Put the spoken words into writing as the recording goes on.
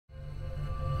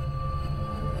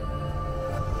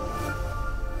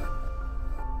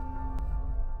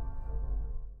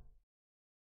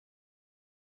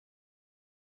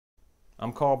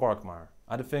I'm Carl Barkemeyer.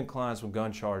 I defend clients with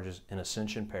gun charges in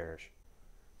Ascension Parish.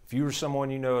 If you or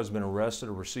someone you know has been arrested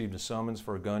or received a summons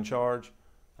for a gun charge,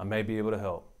 I may be able to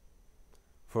help.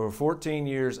 For over 14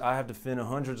 years, I have defended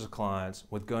hundreds of clients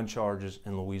with gun charges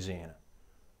in Louisiana.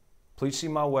 Please see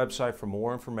my website for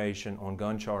more information on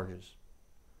gun charges.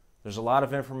 There's a lot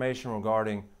of information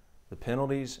regarding the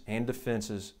penalties and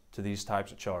defenses to these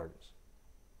types of charges.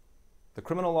 The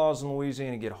criminal laws in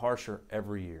Louisiana get harsher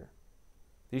every year.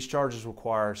 These charges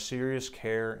require serious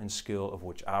care and skill, of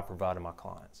which I provide to my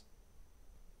clients.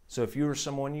 So if you or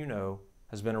someone you know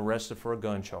has been arrested for a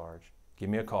gun charge, give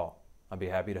me a call. I'd be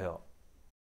happy to help.